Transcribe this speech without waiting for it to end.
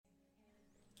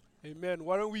Amen.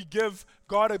 Why don't we give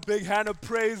God a big hand of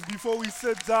praise before we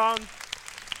sit down?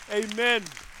 Amen.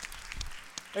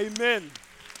 Amen.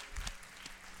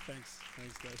 Thanks,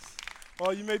 guys.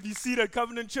 Well, you may be seated.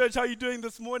 Covenant Church, how are you doing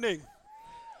this morning?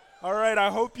 All right, I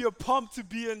hope you're pumped to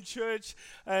be in church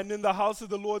and in the house of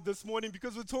the Lord this morning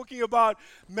because we're talking about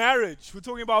marriage. We're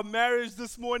talking about marriage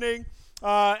this morning.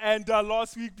 And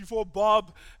last week, before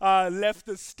Bob left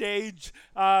the stage,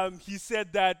 he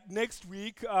said that next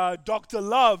week, Dr.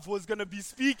 Love was going to be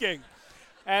speaking.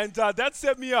 And that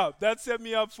set me up. That set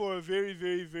me up for a very,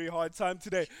 very, very hard time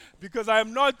today because I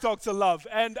am not Dr. Love.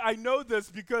 And I know this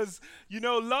because,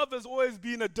 love has always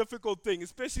been a difficult thing,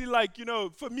 especially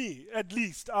for me, at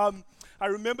least. I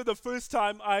remember the first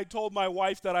time I told my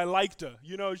wife that I liked her.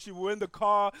 She was in the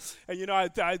car and,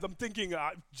 I'm thinking,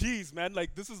 geez, man,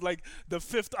 this is like the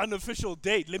fifth unofficial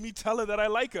date. Let me tell her that I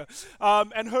like her.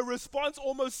 And her response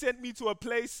almost sent me to a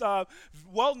place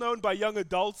well known by young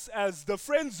adults as the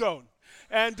friend zone.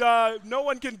 And no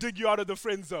one can dig you out of the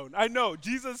friend zone. I know,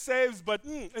 Jesus saves, but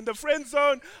in the friend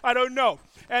zone, I don't know.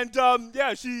 And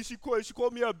she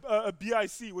called me a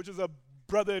BIC, which is a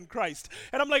brother in Christ.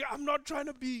 And I'm like, I'm not trying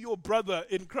to be your brother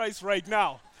in Christ right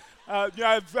now.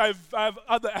 I have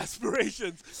other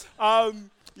aspirations.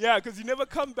 Because you never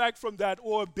come back from that,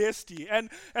 or a bestie. And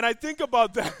I think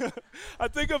about that. I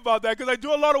think about that because I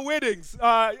do a lot of weddings.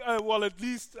 At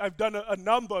least I've done a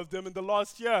number of them in the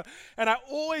last year. And I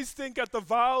always think at the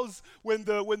vows when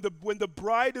the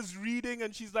bride is reading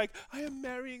and she's like, I am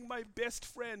marrying my best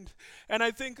friend. And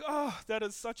I think, that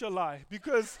is such a lie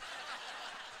because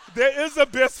there is a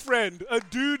best friend, a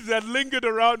dude that lingered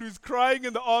around who's crying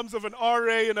in the arms of an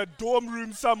RA in a dorm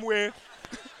room somewhere.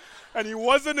 And he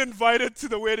wasn't invited to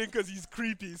the wedding because he's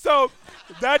creepy. So,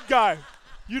 that guy.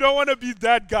 You don't want to be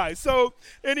that guy. So,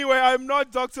 anyway, I'm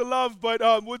not Dr. Love, but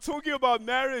we're talking about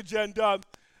marriage and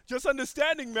just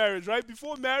understanding marriage, right?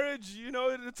 Before marriage,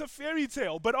 it's a fairy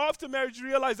tale. But after marriage, you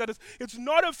realize that it's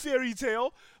not a fairy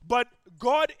tale, but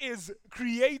God is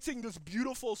creating this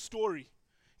beautiful story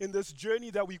in this journey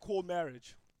that we call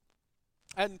marriage.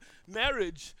 And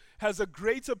marriage has a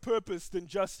greater purpose than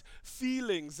just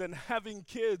feelings and having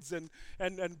kids and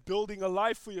building a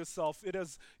life for yourself. It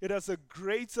has a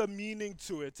greater meaning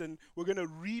to it. And we're going to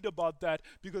read about that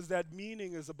because that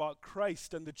meaning is about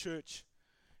Christ and the church.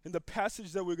 In the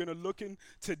passage that we're going to look in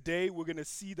today, we're going to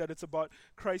see that it's about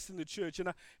Christ and the church.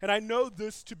 And I know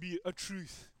this to be a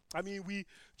truth. I mean, we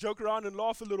joke around and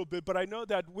laugh a little bit, but I know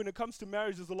that when it comes to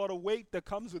marriage, there's a lot of weight that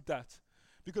comes with that.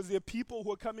 Because there are people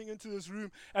who are coming into this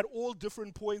room at all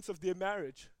different points of their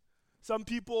marriage. Some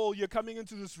people, you're coming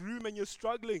into this room and you're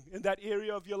struggling in that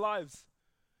area of your lives.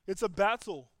 It's a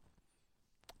battle.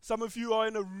 Some of you are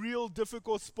in a real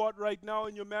difficult spot right now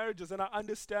in your marriages, and I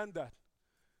understand that.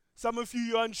 Some of you,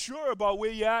 you're unsure about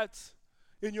where you're at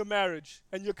in your marriage,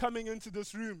 and you're coming into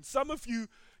this room. Some of you,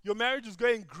 your marriage is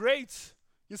going great.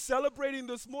 You're celebrating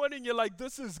this morning. You're like,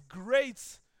 this is great.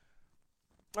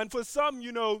 And for some,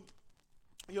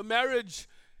 your marriage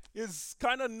is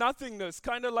kind of nothingness,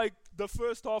 kind of like the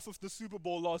first half of the Super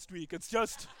Bowl last week. It's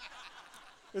just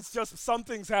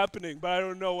something's happening, but I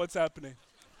don't know what's happening.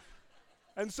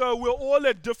 And so we're all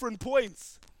at different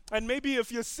points. And maybe if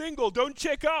you're single, don't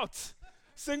check out.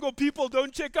 Single people,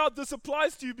 don't check out. This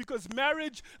applies to you because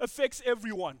marriage affects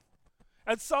everyone.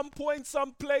 At some point,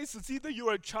 some place, it's either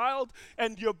you're a child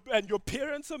and your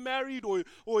parents are married, or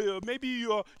maybe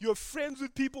you're friends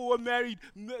with people who are married.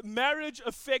 Marriage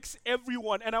affects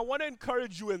everyone, and I want to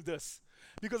encourage you in this.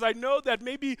 Because I know that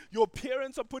maybe your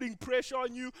parents are putting pressure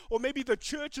on you, or maybe the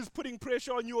church is putting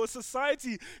pressure on you, or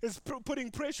society is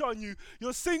putting pressure on you.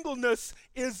 Your singleness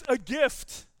is a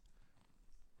gift.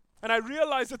 And I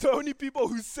realize that the only people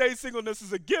who say singleness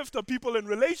is a gift are people in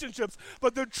relationships.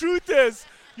 But the truth is,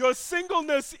 your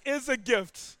singleness is a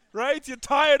gift, right? You're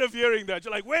tired of hearing that.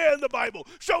 You're like, where in the Bible?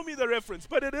 Show me the reference.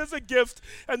 But it is a gift.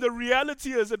 And the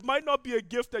reality is, it might not be a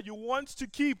gift that you want to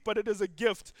keep, but it is a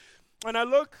gift. And I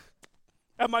look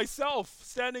at myself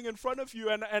standing in front of you,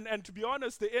 and to be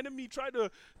honest, the enemy tried to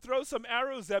throw some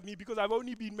arrows at me because I've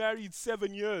only been married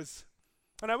 7 years.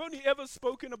 And I've only ever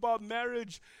spoken about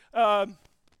marriage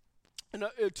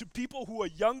to people who are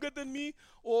younger than me,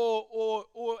 or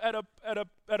at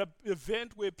a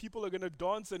event where people are going to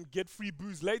dance and get free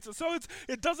booze later. So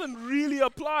it doesn't really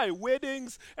apply,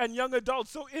 weddings and young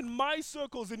adults. So in my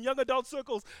circles, in young adult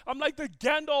circles, I'm like the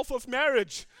Gandalf of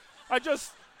marriage. I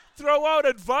just throw out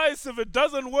advice. If it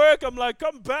doesn't work, I'm like,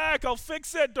 come back, I'll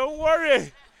fix it, don't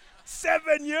worry.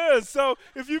 7 years. So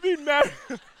if you've been married,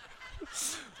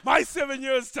 my 7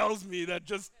 years tells me that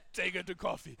just take it to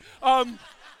coffee.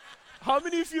 How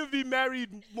many of you have been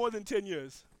married more than 10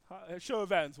 years? Show of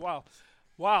hands. Wow.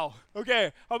 Wow.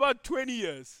 Okay. How about 20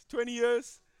 years? 20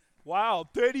 years? Wow.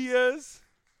 30 years?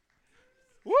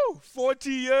 Woo. 40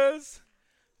 years?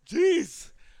 Jeez.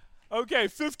 Okay.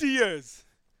 50 years.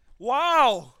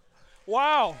 Wow.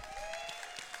 Wow.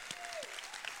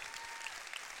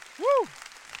 Woo.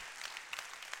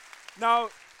 Now,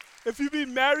 if you've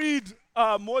been married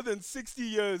more than 60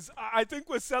 years, I think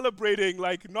we're celebrating,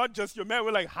 like, not just your man.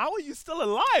 We're like, how are you still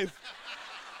alive?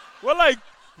 We're like,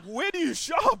 where do you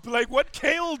shop? Like, what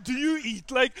kale do you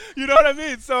eat? Like, you know what I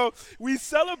mean? So we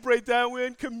celebrate that. We're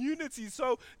in community.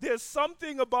 So there's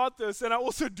something about this. And I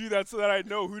also do that so that I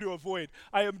know who to avoid.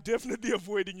 I am definitely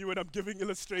avoiding you when I'm giving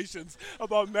illustrations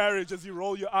about marriage as you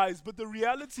roll your eyes. But the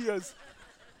reality is,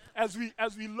 as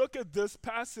we look at this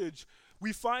passage,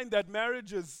 we find that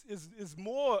marriage is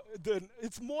more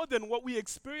than what we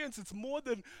experience. It's more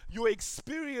than your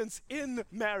experience in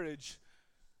marriage.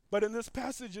 But in this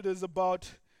passage, it is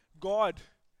about God.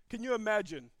 Can you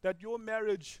imagine that your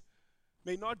marriage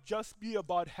may not just be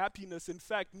about happiness, in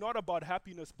fact, not about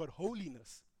happiness, but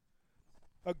holiness?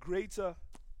 A greater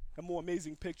and more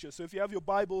amazing picture. So if you have your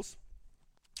Bibles,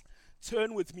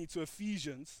 turn with me to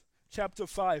Ephesians chapter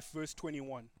 5, verse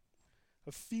 21.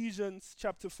 Ephesians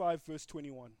chapter 5, verse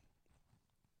 21.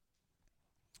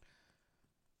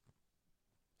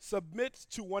 Submit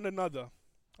to one another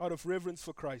out of reverence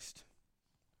for Christ.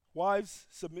 Wives,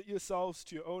 submit yourselves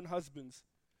to your own husbands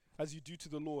as you do to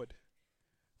the Lord.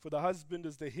 For the husband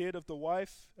is the head of the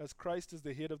wife, as Christ is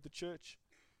the head of the church,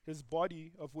 his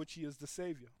body, of which he is the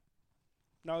Savior.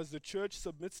 Now as the church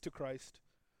submits to Christ,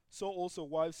 so also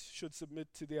wives should submit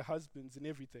to their husbands in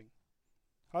everything.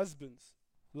 Husbands,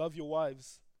 love your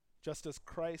wives, just as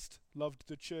Christ loved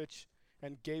the church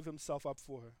and gave himself up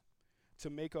for her, to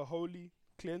make her holy,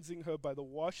 cleansing her by the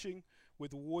washing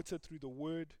with water through the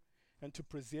word, and to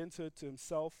present her to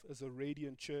himself as a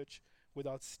radiant church,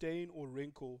 without stain or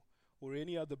wrinkle or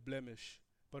any other blemish,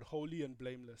 but holy and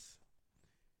blameless.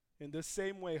 In the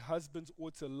same way, husbands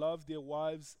ought to love their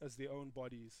wives as their own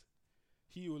bodies.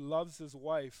 He who loves his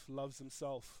wife loves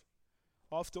himself.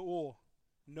 After all,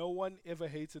 no one ever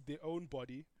hated their own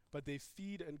body, but they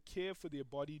feed and care for their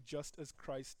body just as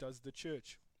Christ does the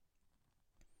church.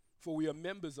 For we are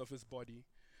members of his body.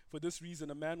 For this reason,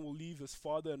 a man will leave his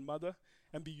father and mother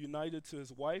and be united to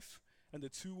his wife, and the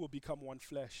two will become one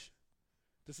flesh.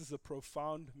 This is a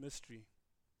profound mystery,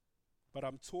 but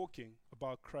I'm talking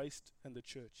about Christ and the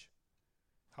church.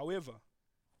 However,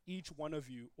 each one of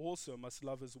you also must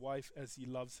love his wife as he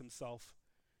loves himself,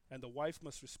 and the wife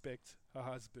must respect her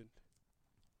husband.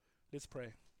 Let's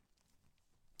pray.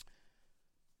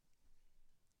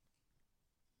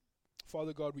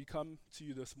 Father God, we come to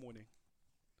you this morning,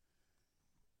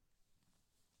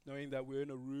 knowing that we're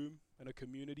in a room and a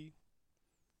community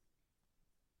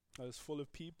that is full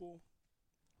of people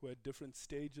who are at different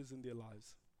stages in their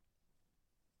lives.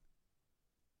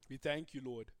 We thank you,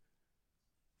 Lord,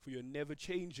 for your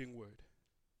never-changing word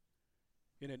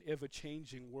in an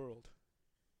ever-changing world.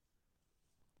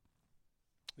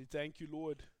 We thank you,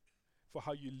 Lord, for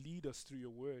how you lead us through your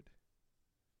word,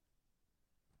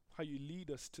 how you lead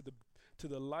us to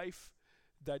the life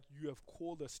that you have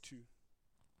called us to.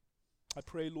 I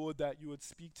pray, Lord, that you would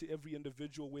speak to every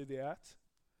individual where they're at.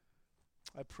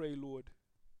 I pray, Lord,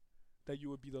 that you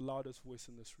would be the loudest voice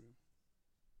in this room.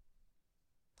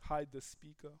 Hide the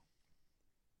speaker,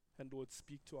 and Lord,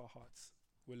 speak to our hearts.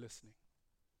 We're listening.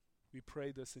 We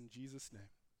pray this in Jesus'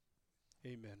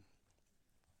 name. Amen.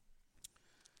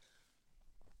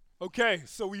 Okay,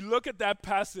 so we look at that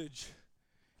passage,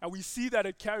 and we see that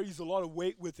it carries a lot of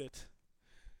weight with it.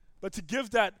 But to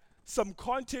give that some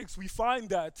context, we find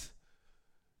that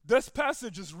this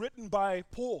passage is written by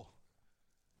Paul.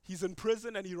 He's in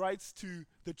prison and he writes to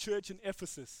the church in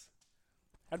Ephesus.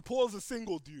 And Paul's a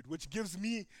single dude, which gives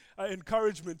me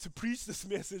encouragement to preach this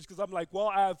message, because I'm like, well,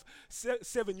 I have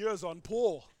 7 years on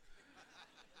Paul.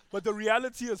 But the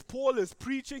reality is Paul is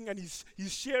preaching and he's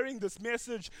sharing this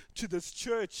message to this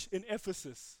church in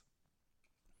Ephesus.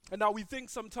 And now we think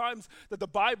sometimes that the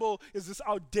Bible is this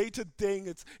outdated thing.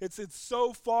 It's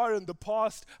so far in the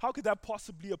past. How could that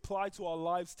possibly apply to our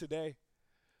lives today?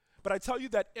 But I tell you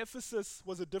that Ephesus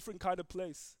was a different kind of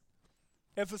place.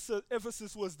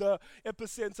 Ephesus was the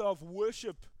epicenter of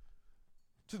worship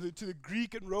to the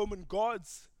Greek and Roman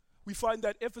gods. We find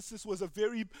that Ephesus was a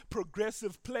very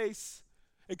progressive place,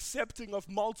 accepting of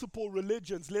multiple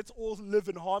religions. Let's all live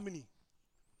in harmony.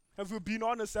 And if we're being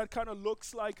honest, that kind of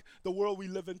looks like the world we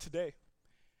live in today.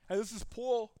 And this is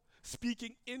Paul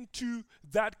speaking into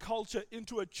that culture,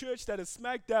 into a church that is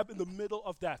smack dab in the middle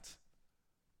of that.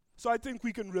 So I think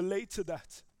we can relate to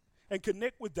that and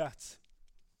connect with that.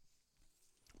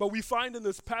 But we find in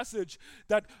this passage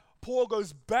that Paul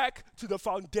goes back to the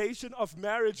foundation of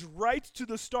marriage, right to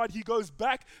the start. He goes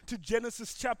back to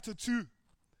Genesis chapter 2.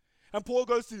 And Paul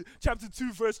goes to chapter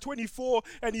 2, verse 24,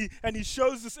 and he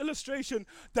shows this illustration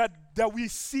that we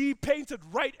see painted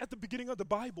right at the beginning of the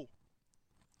Bible.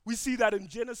 We see that in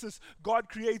Genesis, God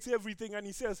creates everything, and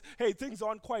he says, hey, things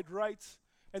aren't quite right.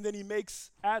 And then he makes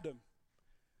Adam.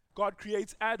 God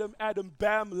creates Adam. Adam,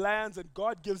 bam, lands, and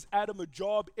God gives Adam a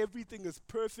job. Everything is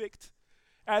perfect.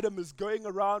 Adam is going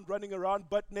around, running around,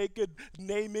 butt naked,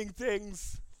 naming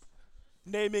things,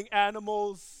 naming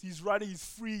animals. He's running, he's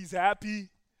free, he's happy.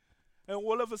 And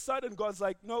all of a sudden, God's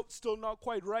like, nope, still not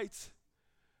quite right.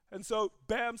 And so,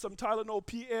 bam, some Tylenol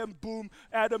PM, boom,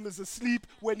 Adam is asleep.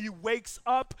 When he wakes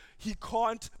up, he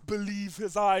can't believe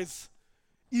his eyes.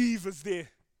 Eve is there.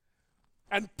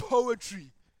 And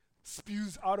poetry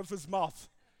spews out of his mouth.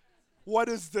 What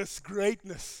is this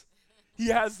greatness? He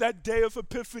has that day of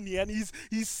epiphany, and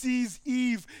he sees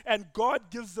Eve, and God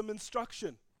gives them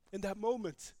instruction in that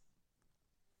moment.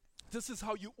 This is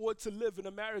how you ought to live in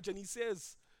a marriage. And he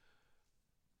says,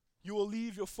 you will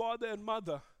leave your father and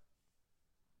mother,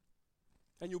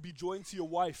 and you'll be joined to your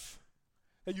wife,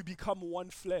 and you become one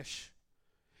flesh.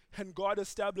 And God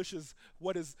establishes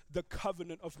what is the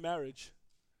covenant of marriage.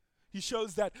 He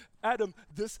shows that, Adam,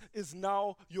 this is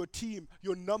now your team,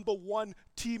 your number one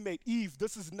teammate. Eve,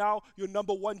 this is now your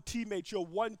number one teammate, your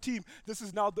one team. This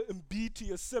is now the Embiid to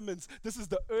your Simmons. This is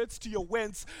the Ertz to your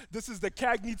Wentz. This is the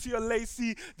Cagney to your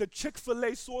Lacey, the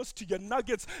Chick-fil-A sauce to your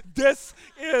Nuggets. This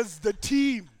is the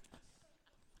team.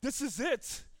 This is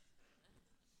it.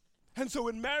 And so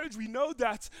in marriage, we know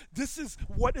that this is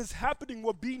what is happening.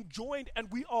 We're being joined, and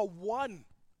we are one.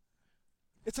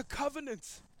 It's a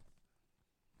covenant.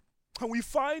 And we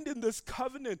find in this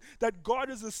covenant that God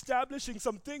is establishing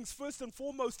some things. First and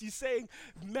foremost, he's saying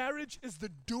marriage is the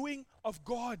doing of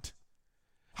God.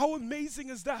 How amazing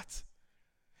is that?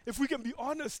 If we can be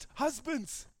honest,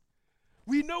 husbands,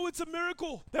 we know it's a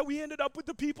miracle that we ended up with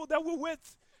the people that we're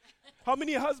with. How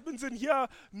many husbands in here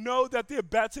know that they're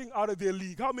batting out of their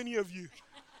league? How many of you?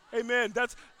 Amen.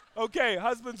 That's okay.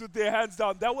 Husbands with their hands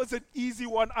down. That was an easy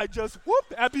one. I just,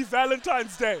 happy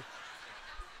Valentine's Day.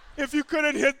 If you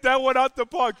couldn't hit that one out the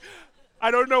park, I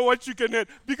don't know what you can hit.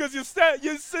 Because you're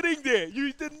sitting there.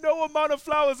 No amount of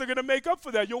flowers are going to make up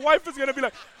for that. Your wife is going to be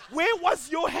like, where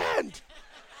was your hand?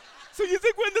 So you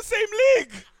think we're in the same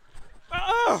league?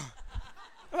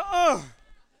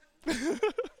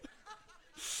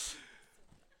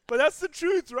 But that's the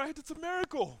truth, right? It's a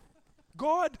miracle.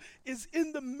 God is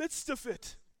in the midst of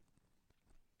it.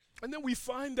 And then we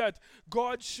find that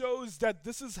God shows that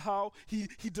this is how he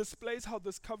displays how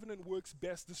this covenant works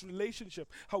best, this relationship,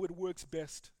 how it works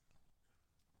best.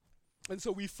 And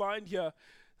so we find here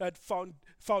that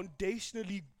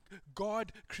foundationally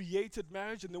God created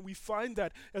marriage, and then we find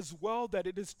that as well that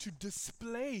it is to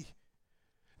display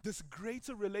this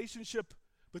greater relationship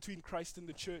between Christ and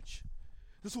the church.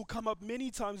 This will come up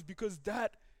many times because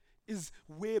that is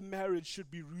where marriage should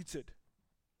be rooted.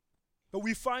 But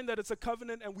we find that it's a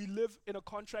covenant, and we live in a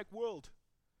contract world.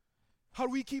 How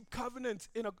do we keep covenant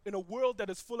in a world that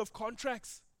is full of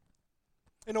contracts?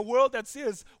 In a world that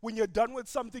says when you're done with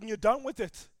something, you're done with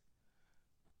it.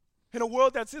 In a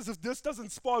world that says if this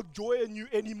doesn't spark joy in you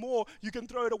anymore, you can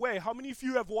throw it away. How many of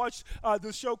you have watched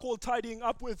this show called Tidying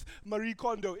Up with Marie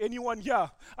Kondo? Anyone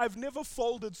here? I've never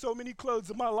folded so many clothes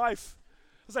in my life.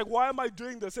 It's like, why am I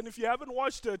doing this? And if you haven't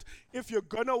watched it, if you're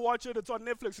going to watch it, it's on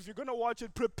Netflix. If you're going to watch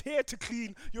it, prepare to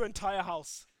clean your entire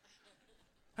house.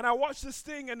 And I watched this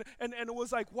thing, and it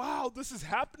was like, wow, this is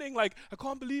happening. Like, I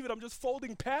can't believe it. I'm just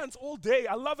folding pants all day.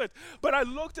 I love it. But I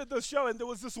looked at the show, and there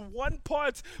was this one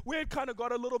part where it kind of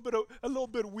got a little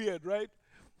bit weird, right?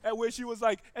 And where she was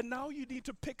like, and now you need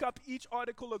to pick up each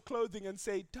article of clothing and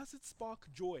say, does it spark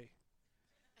joy?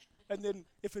 And then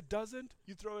if it doesn't,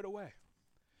 you throw it away.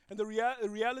 And the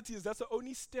reality is that's the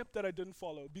only step that I didn't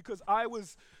follow, because I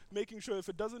was making sure if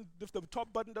the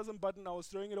top button doesn't button, I was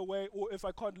throwing it away, or if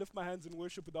I can't lift my hands in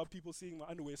worship without people seeing my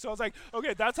underwear. So I was like,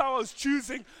 okay, that's how I was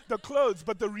choosing the clothes.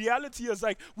 But the reality is,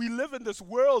 like, we live in this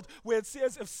world where it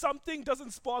says if something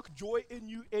doesn't spark joy in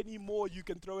you anymore, you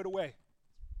can throw it away.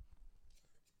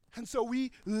 And so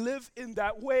we live in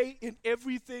that way in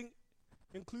everything,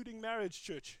 including marriage,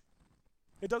 church.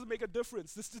 It doesn't make a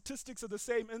difference. The statistics are the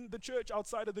same in the church,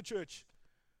 outside of the church.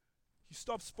 You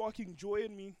stop sparking joy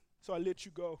in me, so I let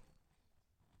you go.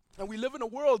 And we live in a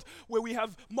world where we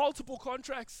have multiple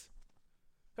contracts.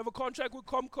 We have a contract with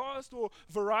Comcast or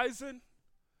Verizon.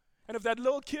 And if that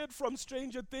little kid from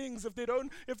Stranger Things, if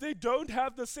they don't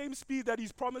have the same speed that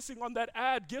he's promising on that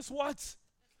ad, guess what?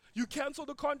 You cancel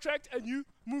the contract and you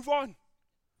move on.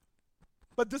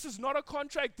 But this is not a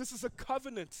contract, this is a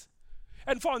covenant.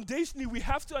 And foundationally, we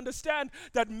have to understand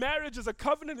that marriage is a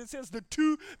covenant. It says the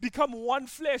two become one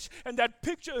flesh. And that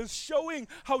picture is showing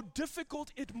how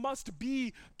difficult it must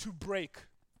be to break.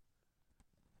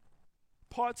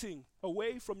 Parting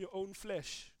away from your own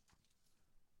flesh.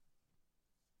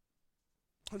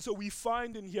 And so we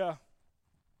find in here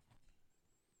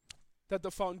that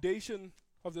the foundation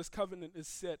of this covenant is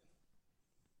set.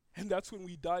 And that's when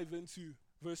we dive into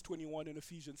verse 21 in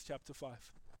Ephesians chapter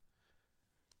 5.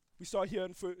 We start here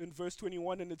in verse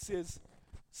 21, and it says,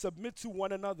 submit to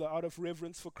one another out of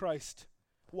reverence for Christ.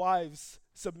 Wives,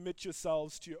 submit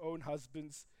yourselves to your own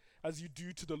husbands as you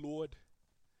do to the Lord.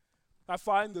 I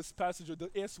find this passage, the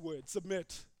S word,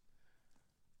 submit,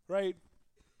 right?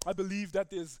 I believe that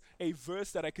there's a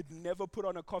verse that I could never put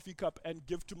on a coffee cup and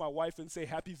give to my wife and say,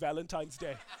 Happy Valentine's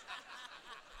Day.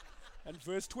 And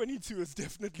verse 22 is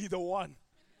definitely the one.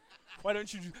 Why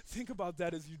don't you think about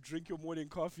that as you drink your morning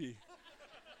coffee?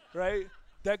 Right?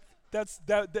 That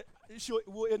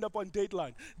we'll end up on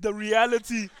Dateline. The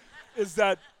reality is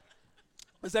that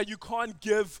you can't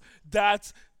give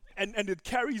that, and it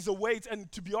carries a weight. And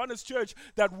to be honest, church,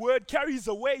 that word carries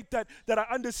a weight that I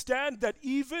understand that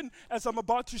even as I'm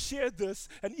about to share this,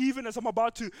 and even as I'm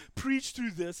about to preach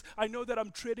through this, I know that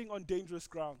I'm treading on dangerous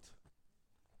ground.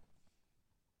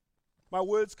 My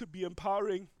words could be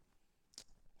empowering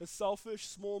a selfish,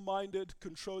 small-minded,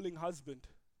 controlling husband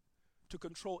to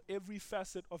control every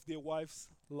facet of their wife's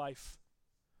life,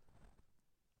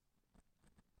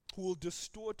 who will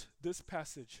distort this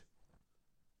passage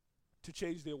to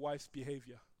change their wife's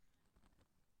behavior.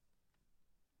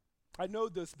 I know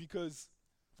this because,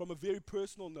 from a very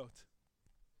personal note,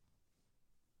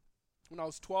 when I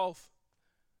was 12,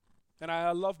 and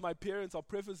I love my parents, I'll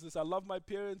preface this, I love my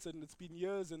parents, and it's been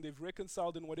years, and they've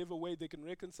reconciled in whatever way they can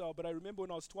reconcile, but I remember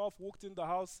when I was 12, walked in the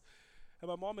house, and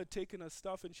my mom had taken her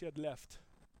stuff and she had left.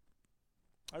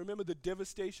 I remember the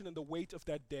devastation and the weight of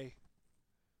that day,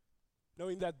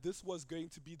 knowing that this was going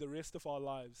to be the rest of our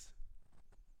lives.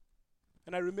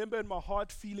 And I remember in my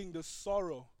heart feeling the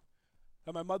sorrow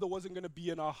that my mother wasn't going to be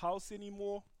in our house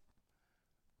anymore,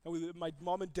 and my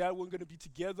mom and dad weren't going to be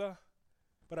together.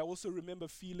 But I also remember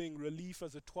feeling relief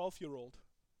as a 12-year-old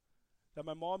that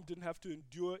my mom didn't have to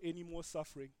endure any more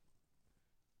suffering,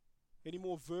 any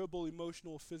more verbal,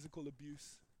 emotional, physical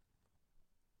abuse.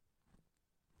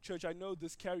 Church, I know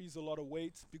this carries a lot of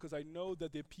weight because I know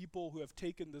that there are people who have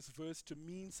taken this verse to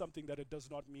mean something that it does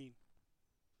not mean.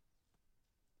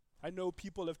 I know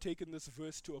people have taken this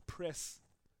verse to oppress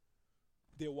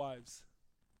their wives.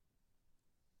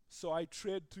 So I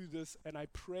tread through this and I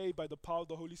pray by the power of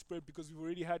the Holy Spirit, because we've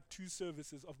already had 2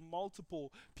 services of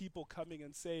multiple people coming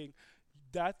and saying,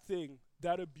 that thing,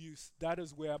 that abuse, that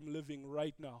is where I'm living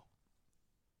right now.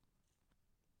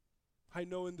 I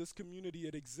know in this community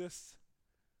it exists.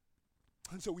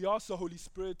 And so we ask the Holy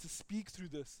Spirit to speak through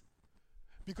this,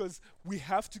 because we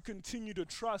have to continue to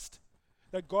trust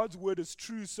that God's word is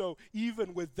true. So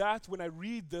even with that, when I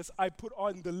read this, I put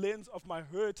on the lens of my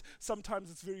hurt.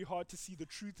 Sometimes it's very hard to see the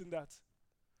truth in that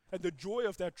and the joy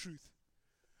of that truth.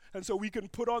 And so we can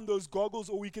put on those goggles,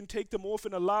 or we can take them off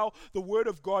and allow the word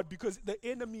of God, because the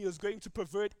enemy is going to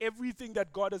pervert everything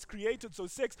that God has created. So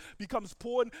sex becomes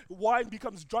porn, wine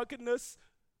becomes drunkenness,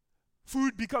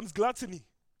 food becomes gluttony,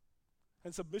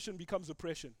 and submission becomes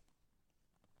oppression.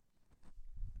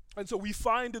 And so we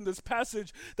find in this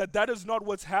passage that that is not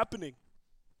what's happening.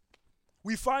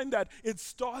 We find that it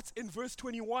starts in verse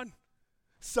 21.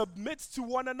 Submit to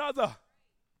one another.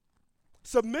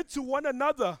 Submit to one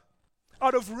another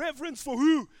out of reverence for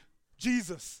who?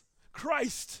 Jesus,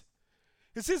 Christ.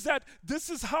 It says that this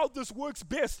is how this works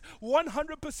best.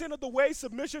 100% of the way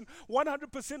submission,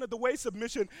 100% of the way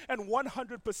submission, and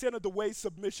 100% of the way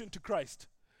submission to Christ.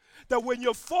 That when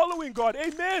you're following God,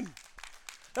 amen.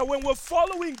 That when we're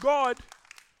following God,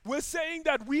 we're saying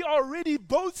that we are already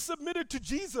both submitted to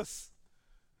Jesus.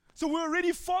 So we're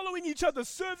already following each other,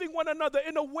 serving one another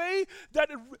in a way that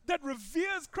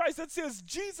reveres Christ, that says,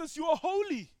 Jesus, you are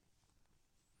holy.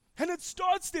 And it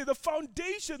starts there. The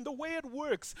foundation, the way it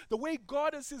works, the way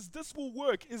God says this will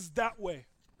work is that way.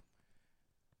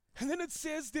 And then it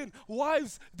says then,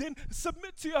 wives, then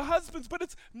submit to your husbands, but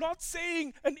it's not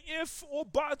saying an if or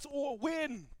but or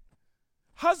when.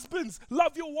 Husbands,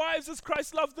 love your wives as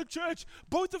Christ loved the church.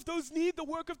 Both of those need the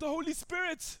work of the Holy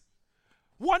Spirit.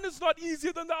 One is not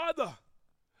easier than the other.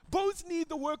 Both need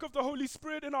the work of the Holy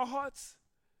Spirit in our hearts.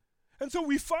 And so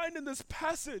we find in this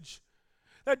passage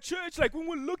that, church, like when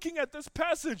we're looking at this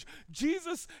passage,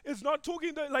 Jesus is not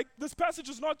talking, this passage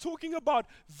is not talking about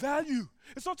value.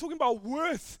 It's not talking about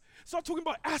worth. Start talking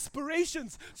about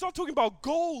aspirations. Start talking about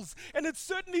goals. And it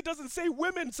certainly doesn't say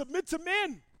women submit to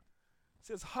men. It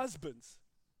says husbands.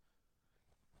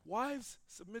 Wives,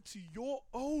 submit to your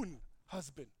own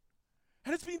husband.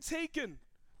 And it's been taken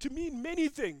to mean many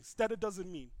things that it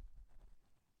doesn't mean.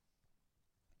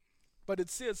 But it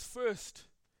says first,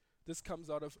 this comes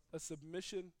out of a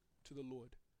submission to the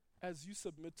Lord. As you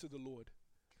submit to the Lord.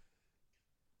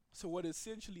 So what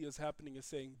essentially is happening is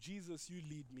saying, Jesus, you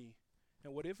lead me.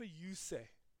 And whatever you say,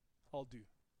 I'll do.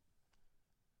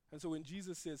 And so when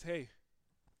Jesus says, hey,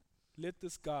 let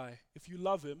this guy, if you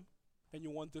love him and you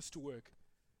want this to work,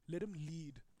 let him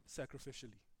lead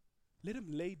sacrificially. Let him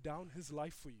lay down his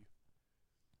life for you.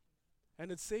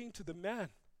 And it's saying to the man,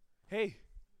 hey,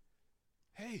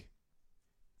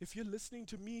 if you're listening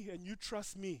to me and you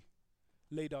trust me,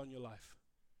 lay down your life.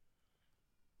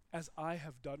 As I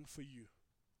have done for you.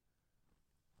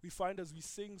 We find as we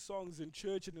sing songs in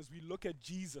church and as we look at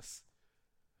Jesus,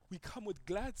 we come with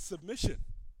glad submission.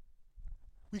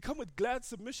 We come with glad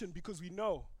submission because we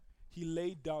know he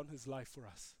laid down his life for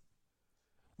us.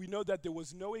 We know that there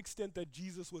was no extent that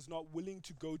Jesus was not willing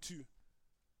to go to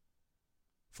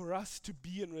for us to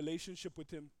be in relationship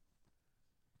with him.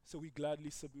 So we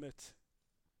gladly submit.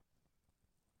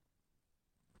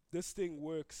 This thing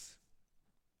works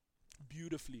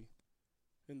beautifully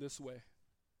in this way.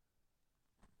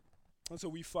 And so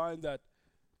we find that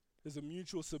there's a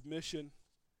mutual submission,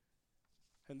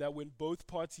 and that when both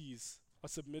parties are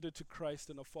submitted to Christ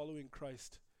and are following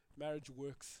Christ, marriage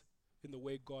works in the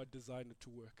way God designed it to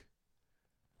work.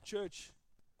 Church,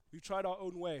 we've tried our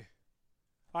own way.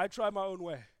 I try my own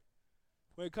way.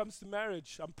 When it comes to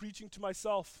marriage, I'm preaching to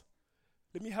myself.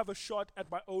 Let me have a shot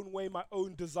at my own way, my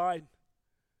own design.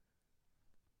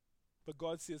 But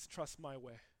God says, trust my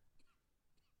way.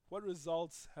 What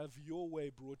results have your way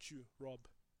brought you, Rob?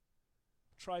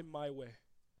 Try my way.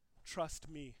 Trust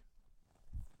me.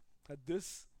 That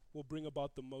this will bring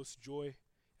about the most joy,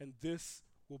 and this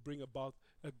will bring about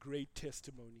a great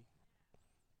testimony.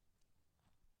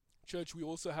 Church, we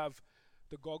also have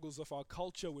the goggles of our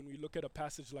culture when we look at a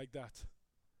passage like that.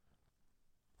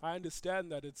 I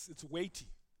understand that it's weighty.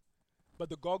 But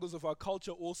the goggles of our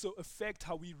culture also affect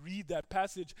how we read that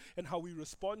passage and how we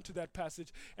respond to that passage.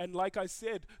 And like I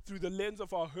said, through the lens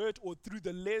of our hurt or through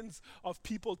the lens of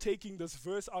people taking this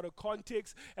verse out of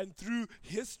context and through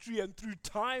history and through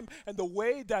time and the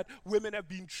way that women have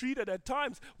been treated at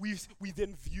times, we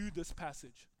then view this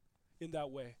passage in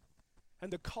that way.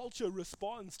 And the culture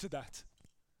responds to that.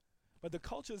 But the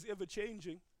culture is ever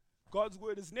changing. God's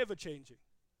word is never changing.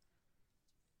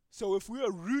 So if we are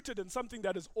rooted in something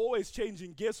that is always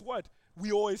changing, guess what?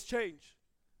 We always change.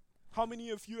 How many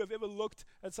of you have ever looked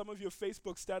at some of your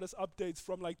Facebook status updates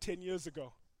from like 10 years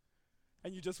ago?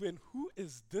 And you just went, who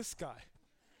is this guy?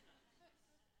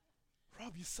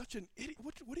 Rob, you're such an idiot.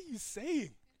 What are you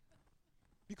saying?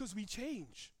 Because we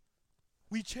change.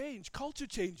 We change. Culture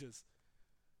changes.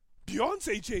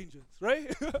 Beyonce changes,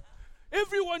 right?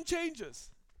 Everyone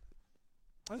changes.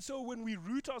 And so when we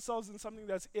root ourselves in something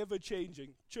that's ever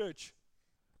changing, church,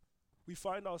 we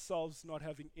find ourselves not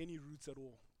having any roots at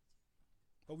all.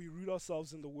 But we root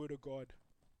ourselves in the Word of God.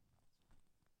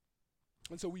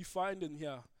 And so we find in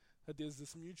here that there's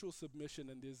this mutual submission,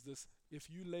 and there's this, if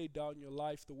you lay down your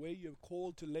life the way you're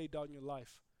called to lay down your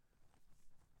life,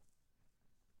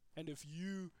 and if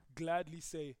you gladly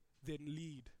say, then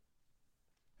lead.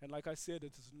 And like I said,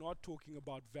 it is not talking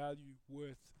about value,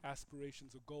 worth,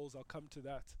 aspirations, or goals. I'll come to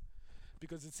that.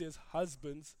 Because it says,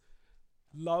 husbands,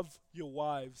 love your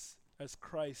wives as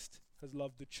Christ has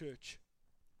loved the church.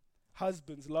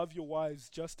 Husbands, love your wives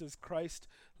just as Christ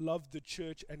loved the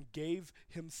church and gave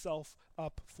himself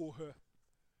up for her.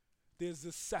 There's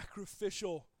this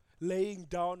sacrificial laying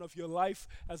down of your life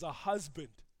as a husband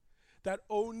that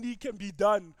only can be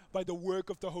done by the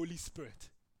work of the Holy Spirit.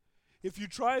 If you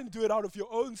try and do it out of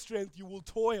your own strength, you will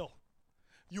toil.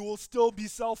 You will still be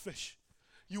selfish.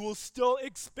 You will still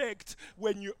expect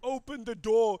when you open the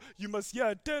door, you must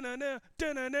hear, da-na-na,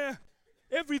 da-na-na.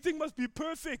 Everything must be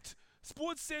perfect.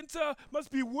 Sports center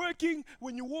must be working.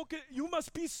 When you walk in, you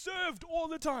must be served all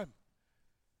the time.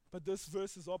 But this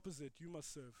verse is opposite. You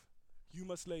must serve. You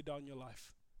must lay down your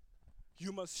life.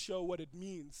 You must show what it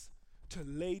means to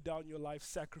lay down your life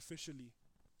sacrificially.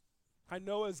 I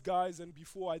know as guys, and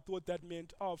before I thought that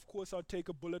meant, of course I'll take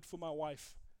a bullet for my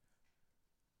wife.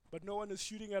 But no one is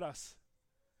shooting at us.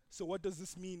 So what does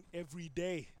this mean every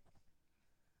day?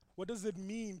 What does it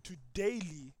mean to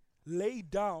daily lay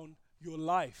down your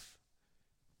life?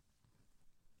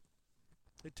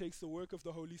 It takes the work of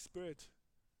the Holy Spirit.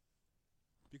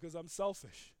 Because I'm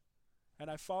selfish. And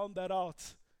I found that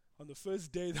out on the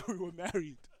first day that we were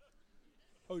married.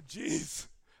 Oh, geez,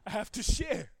 I have to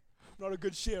share. I'm not a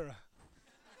good sharer.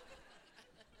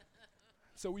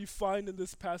 So we find in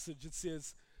this passage, it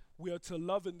says, we are to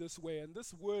love in this way. And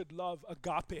this word love,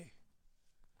 agape,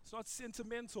 it's not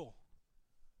sentimental.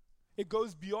 It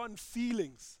goes beyond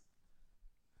feelings.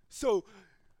 So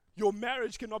your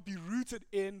marriage cannot be rooted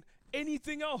in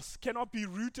anything else, cannot be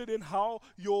rooted in how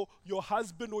your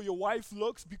husband or your wife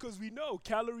looks, because we know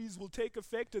calories will take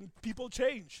effect and people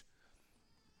change.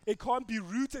 It can't be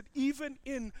rooted even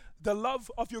in the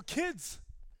love of your kids,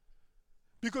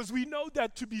 because we know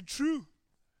that to be true.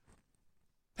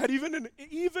 That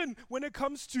even when it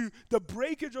comes to the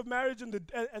breakage of marriage and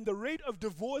the rate of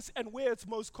divorce, and where it's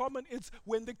most common, it's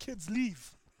when the kids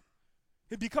leave.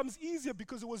 It becomes easier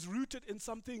because it was rooted in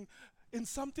something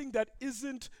that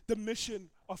isn't the mission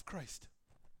of Christ.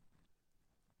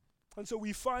 And so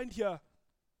we find here,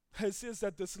 it says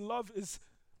that this love is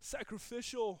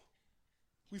sacrificial.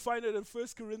 We find it in 1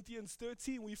 Corinthians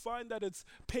 13. We find that it's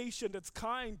patient, it's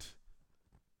kind.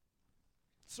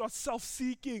 It's not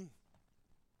self-seeking.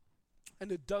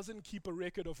 And it doesn't keep a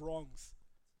record of wrongs.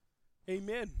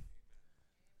 Amen.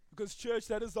 Because church,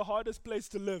 that is the hardest place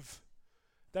to live.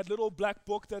 That little black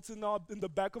book that's in the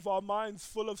back of our minds,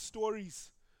 full of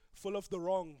stories, full of the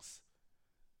wrongs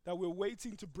that we're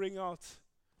waiting to bring out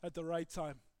at the right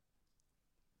time.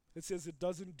 It says it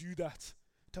doesn't do that.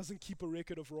 It doesn't keep a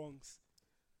record of wrongs.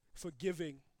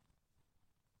 Forgiving.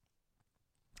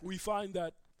 We find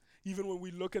that even when we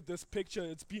look at this picture,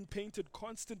 it's been painted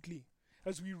constantly.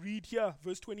 As we read here,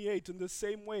 verse 28, in the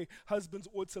same way, husbands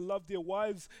ought to love their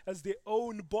wives as their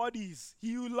own bodies.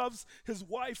 He who loves his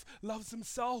wife loves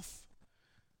himself.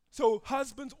 So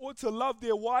husbands ought to love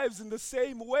their wives in the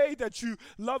same way that you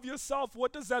love yourself.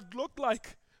 What does that look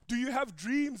like? Do you have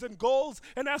dreams and goals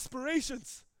and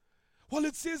aspirations? Well,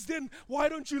 it says then, why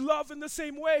don't you love in the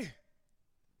same way?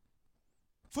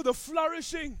 For the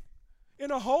flourishing in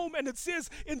a home, and it says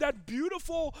in that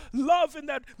beautiful love, in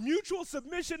that mutual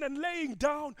submission and laying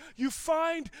down, you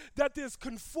find that there's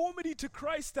conformity to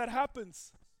Christ that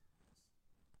happens.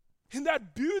 In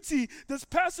that beauty, this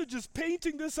passage is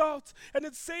painting this out, and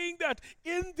it's saying that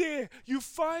in there you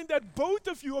find that both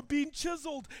of you are being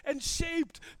chiseled and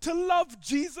shaped to love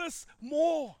Jesus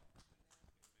more.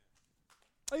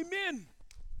 Amen.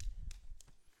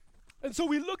 And so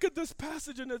we look at this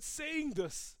passage and it's saying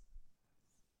this.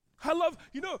 I love,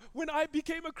 when I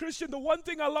became a Christian, the one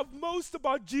thing I love most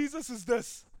about Jesus is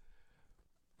this: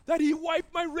 that he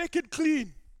wiped my record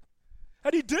clean.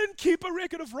 And he didn't keep a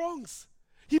record of wrongs.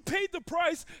 He paid the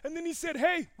price, and then he said,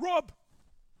 hey, Rob,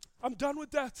 I'm done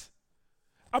with that.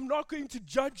 I'm not going to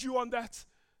judge you on that.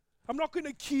 I'm not going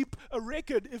to keep a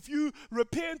record. If you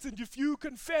repent and if you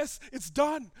confess, it's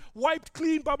done. Wiped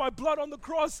clean by my blood on the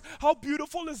cross. How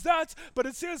beautiful is that? But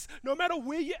it says, no matter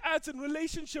where you're at in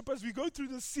relationship, as we go through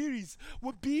this series,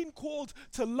 we're being called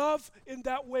to love in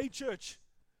that way, church.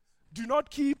 Do not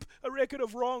keep a record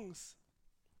of wrongs.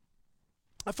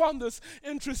 I found this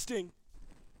interesting.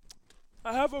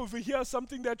 I have over here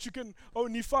something that you can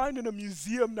only find in a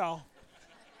museum now.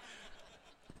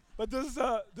 But this is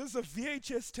a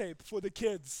VHS tape for the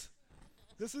kids.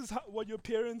 This is what your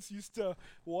parents used to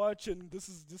watch, and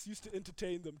this used to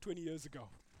entertain them 20 years ago.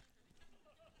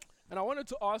 And I wanted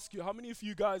to ask you, how many of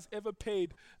you guys ever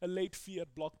paid a late fee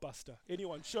at Blockbuster?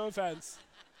 Anyone? Show of hands.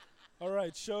 All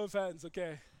right, show of hands,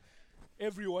 okay.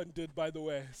 Everyone did, by the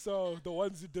way. So the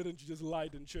ones who didn't, you just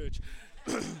lied in church.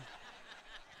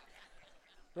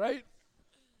 Right?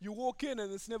 You walk in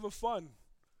and it's never fun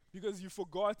because you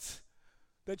forgot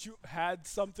that you had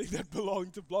something that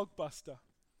belonged to Blockbuster.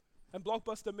 And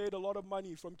Blockbuster made a lot of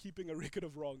money from keeping a record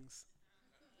of wrongs.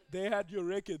 They had your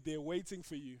record there waiting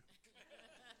for you.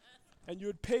 And you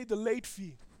would pay the late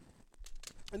fee.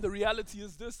 And the reality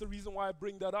is this, the reason why I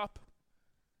bring that up,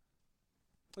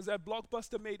 is that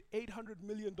Blockbuster made $800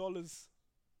 million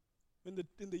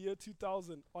in the year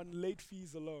 2000 on late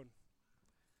fees alone.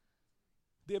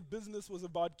 Their business was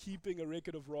about keeping a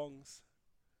record of wrongs.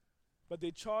 But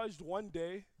they charged one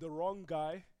day the wrong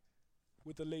guy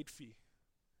with a late fee.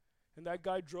 And that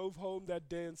guy drove home that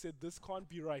day and said, this can't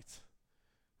be right.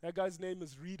 That guy's name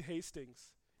is Reed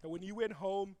Hastings. And when he went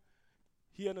home,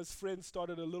 he and his friends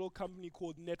started a little company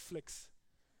called Netflix.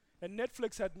 And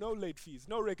Netflix had no late fees,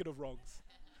 no record of wrongs.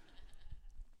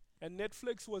 And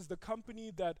Netflix was the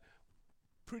company that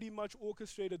pretty much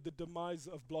orchestrated the demise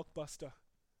of Blockbuster.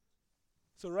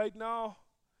 So right now,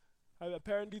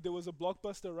 apparently there was a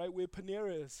Blockbuster right where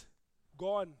Panera is.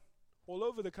 Gone. All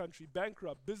over the country.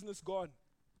 Bankrupt. Business gone.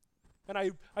 And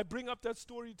I bring up that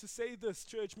story to say this,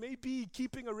 church. Maybe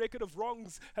keeping a record of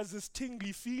wrongs has this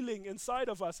tingly feeling inside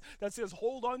of us that says,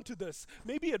 hold on to this.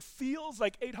 Maybe it feels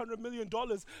like $800 million,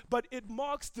 but it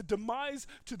marks the demise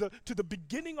to the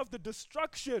beginning of the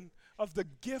destruction of the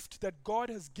gift that God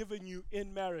has given you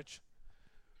in marriage.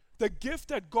 The gift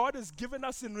that God has given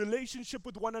us in relationship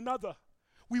with one another.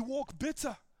 We walk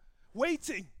bitter,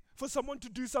 waiting for someone to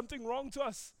do something wrong to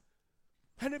us.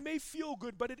 And it may feel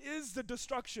good, but it is the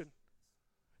destruction.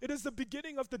 It is the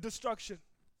beginning of the destruction.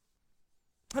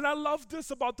 And I love this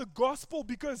about the gospel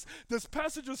because this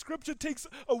passage of scripture takes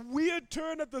a weird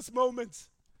turn at this moment.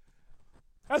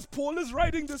 As Paul is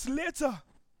writing this letter,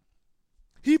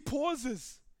 he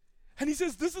pauses and he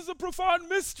says, this is a profound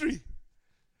mystery.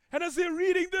 And as they're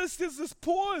reading this, there's this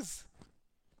pause.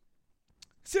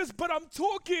 He says, but I'm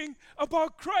talking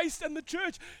about Christ and the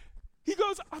church. He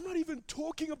goes, I'm not even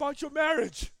talking about your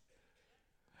marriage.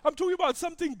 I'm talking about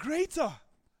something greater.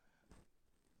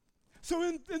 So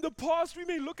in the past, we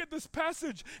may look at this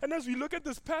passage, and as we look at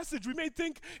this passage, we may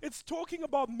think it's talking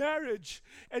about marriage,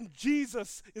 and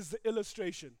Jesus is the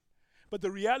illustration. But the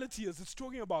reality is it's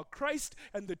talking about Christ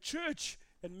and the church,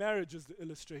 and marriage is the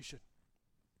illustration.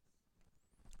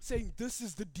 Saying this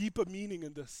is the deeper meaning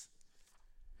in this.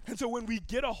 And so when we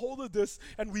get a hold of this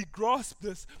and we grasp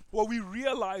this, what we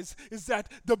realize is that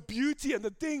the beauty and the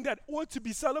thing that ought to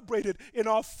be celebrated in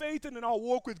our faith and in our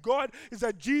walk with God is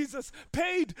that Jesus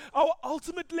paid our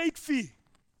ultimate late fee.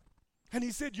 And he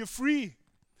said, you're free.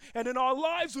 And in our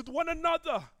lives with one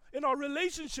another, in our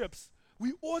relationships,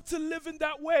 we ought to live in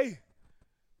that way.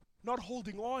 Not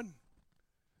holding on,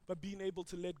 but being able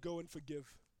to let go and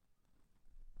forgive.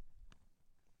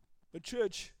 But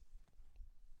church,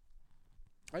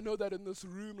 I know that in this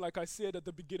room, like I said at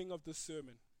the beginning of this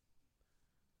sermon,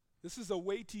 this is a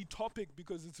weighty topic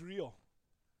because it's real.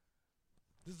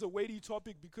 This is a weighty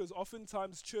topic because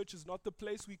oftentimes church is not the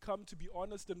place we come to be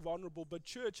honest and vulnerable, but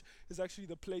church is actually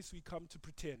the place we come to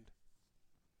pretend.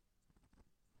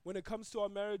 When it comes to our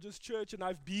marriages, church, and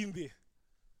I've been there,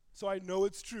 so I know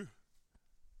it's true.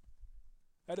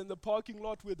 And in the parking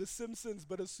lot we're the Simpsons,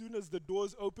 but as soon as the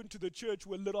doors open to the church,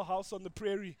 we're Little House on the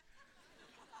Prairie.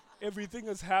 Everything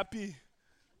is happy.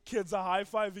 Kids are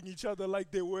high-fiving each other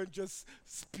like they weren't just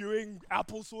spewing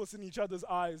applesauce in each other's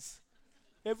eyes.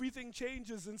 Everything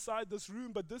changes inside this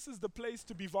room, but this is the place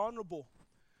to be vulnerable.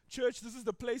 Church, this is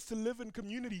the place to live in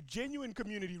community, genuine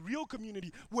community, real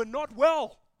community. We're not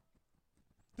well.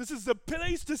 This is the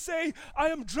place to say, I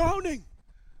am drowning.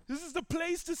 This is the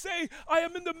place to say, I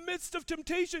am in the midst of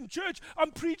temptation. Church, I'm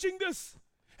preaching this.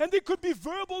 And there could be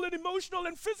verbal and emotional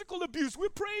and physical abuse. We're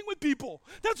praying with people.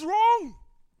 That's wrong.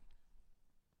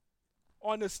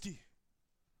 Honesty.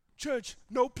 Church,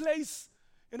 no place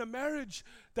in a marriage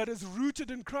that is rooted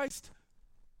in Christ.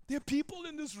 There are people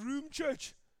in this room,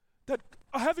 church, that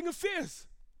are having affairs.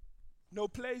 No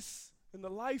place in the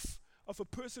life of a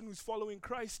person who's following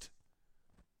Christ.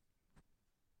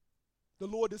 The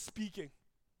Lord is speaking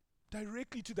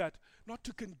directly to that, not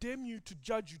to condemn you, to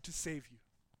judge you, to save you.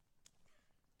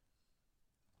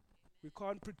 We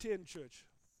can't pretend, church.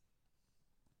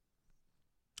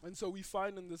 And so we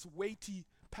find in this weighty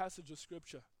passage of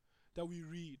scripture that we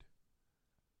read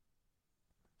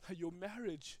that your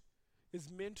marriage is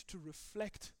meant to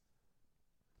reflect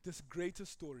this greater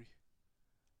story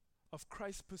of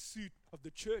Christ's pursuit of the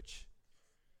church.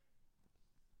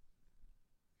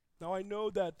 Now I know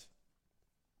that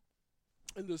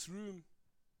in this room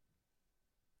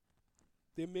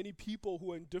there are many people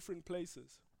who are in different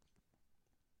places.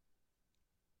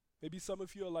 Maybe some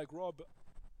of you are like, Rob,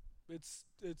 it's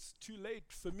too late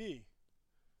for me.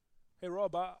 Hey,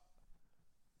 Rob, I'm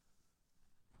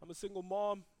a single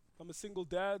mom. I'm a single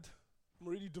dad. I'm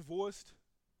already divorced.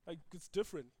 Like, it's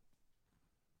different.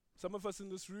 Some of us in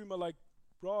this room are like,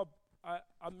 Rob,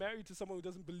 I'm married to someone who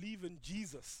doesn't believe in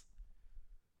Jesus.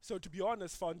 So to be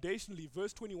honest, foundationally,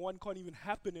 verse 21 can't even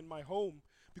happen in my home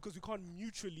because we can't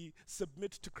mutually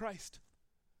submit to Christ.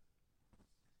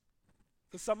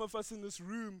 For some of us in this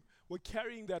room, we're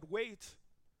carrying that weight.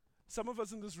 Some of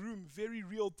us in this room, very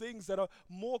real things that are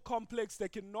more complex,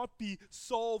 that cannot be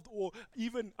solved or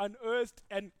even unearthed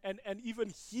and even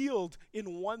healed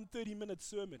in one 30-minute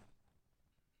sermon.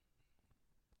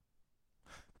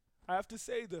 I have to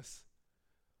say this.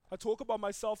 I talk about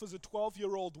myself as a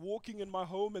 12-year-old walking in my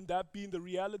home and that being the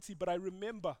reality, but I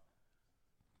remember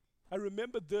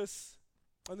this,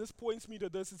 and this points me to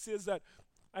this. It says that,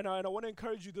 and I want to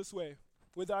encourage you this way,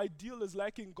 where the ideal is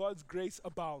lacking, God's grace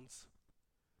abounds.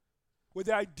 Where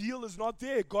the ideal is not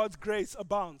there, God's grace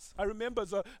abounds. I remember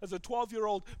as a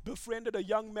 12-year-old befriended a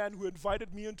young man who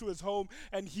invited me into his home,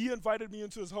 and he invited me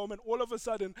into his home, and all of a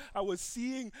sudden I was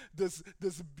seeing this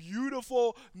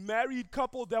beautiful married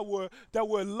couple that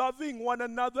were loving one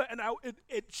another, and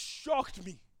it shocked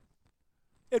me.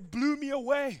 It blew me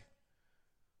away.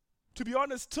 To be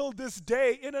honest, till this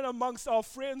day, in and amongst our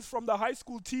friends from the high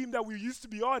school team that we used to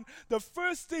be on, the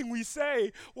first thing we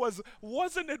say was,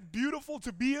 wasn't it beautiful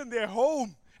to be in their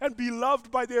home and be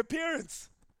loved by their parents?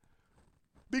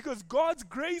 Because God's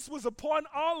grace was upon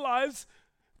our lives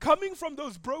coming from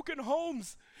those broken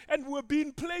homes, and we're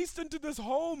being placed into this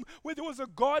home where there was a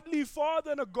godly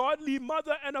father and a godly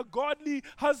mother and a godly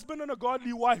husband and a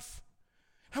godly wife.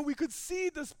 And we could see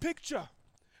this picture.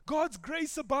 God's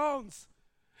grace abounds.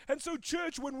 And so,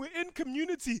 church, when we're in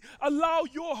community, allow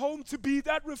your home to be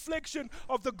that reflection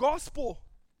of the gospel.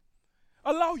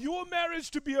 Allow your marriage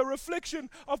to be a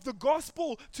reflection of the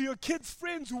gospel to your kids'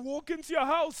 friends who walk into your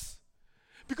house.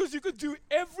 Because you could do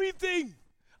everything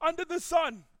under the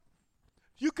sun.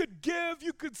 You could give,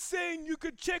 you could sing, you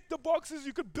could check the boxes,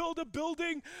 you could build a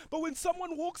building. But when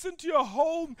someone walks into your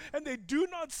home and they do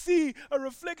not see a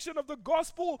reflection of the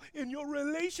gospel in your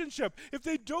relationship, if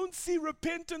they don't see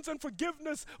repentance and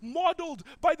forgiveness modeled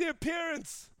by their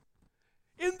parents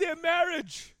in their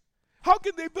marriage, how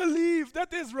can they believe that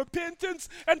there's repentance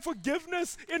and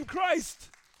forgiveness in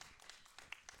Christ?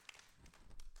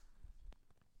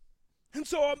 And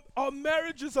so our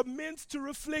marriages are meant to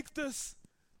reflect this.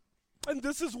 And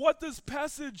this is what this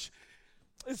passage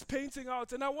is painting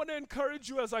out. And I want to encourage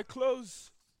you as I close.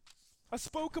 I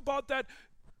spoke about that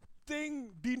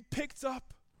thing being picked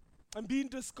up and being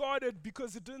discarded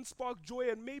because it didn't spark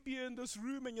joy. And maybe you're in this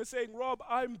room and you're saying, Rob,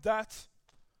 I'm that.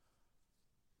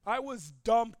 I was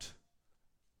dumped.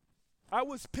 I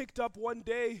was picked up one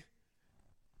day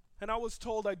and I was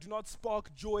told I do not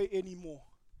spark joy anymore.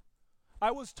 I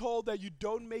was told that you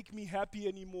don't make me happy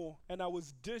anymore. And I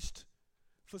was dished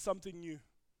for something new.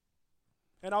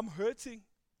 And I'm hurting.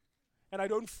 And I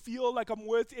don't feel like I'm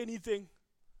worth anything.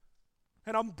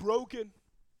 And I'm broken.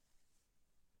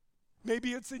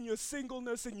 Maybe it's in your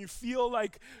singleness and you feel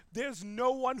like there's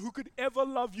no one who could ever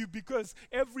love you because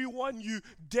everyone you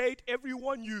date,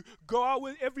 everyone you go out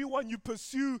with, everyone you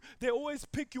pursue, they always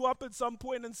pick you up at some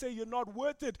point and say you're not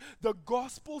worth it. The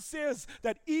gospel says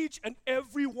that each and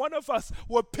every one of us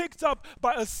were picked up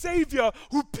by a Savior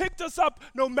who picked us up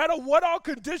no matter what our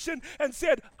condition and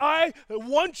said, I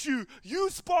want you. You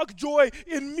spark joy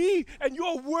in me and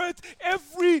you're worth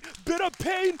every bit of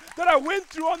pain that I went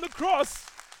through on the cross.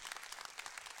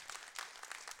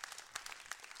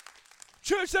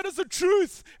 Church, that is the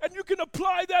truth, and you can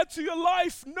apply that to your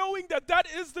life, knowing that that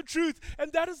is the truth,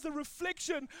 and that is the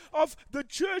reflection of the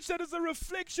church, that is the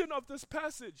reflection of this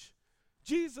passage.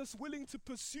 Jesus willing to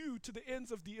pursue to the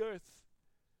ends of the earth,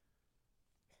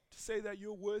 to say that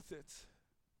you're worth it.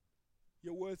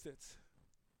 You're worth it.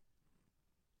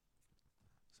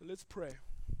 So let's pray.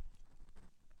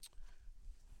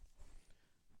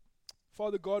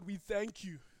 Father God, we thank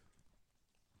you.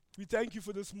 We thank you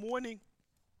for this morning.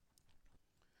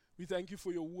 We thank you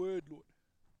for your word, Lord.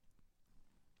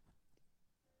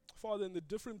 Father, in the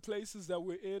different places that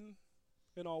we're in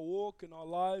our walk, in our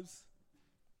lives,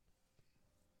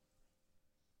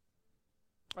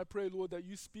 I pray, Lord, that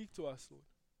you speak to us, Lord.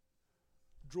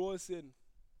 Draw us in.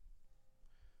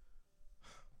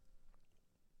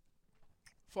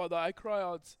 Father, I cry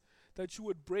out that you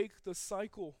would break the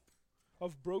cycle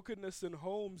of brokenness in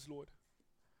homes, Lord.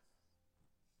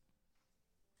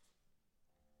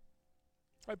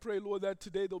 I pray, Lord, that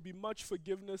today there'll be much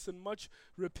forgiveness and much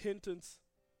repentance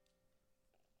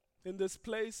in this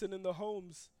place and in the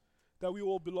homes that we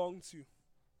all belong to.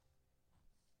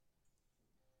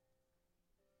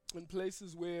 In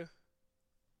places where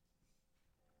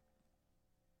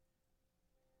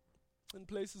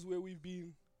we've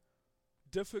been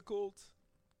difficult,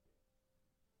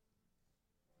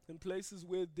 in places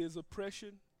where there's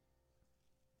oppression,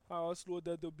 I ask, Lord,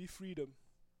 that there'll be freedom.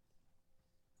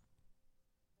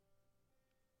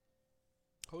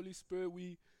 Holy Spirit,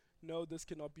 we know this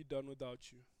cannot be done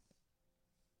without you.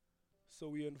 So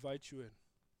we invite you in.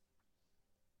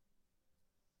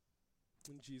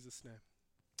 In Jesus' name,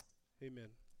 amen.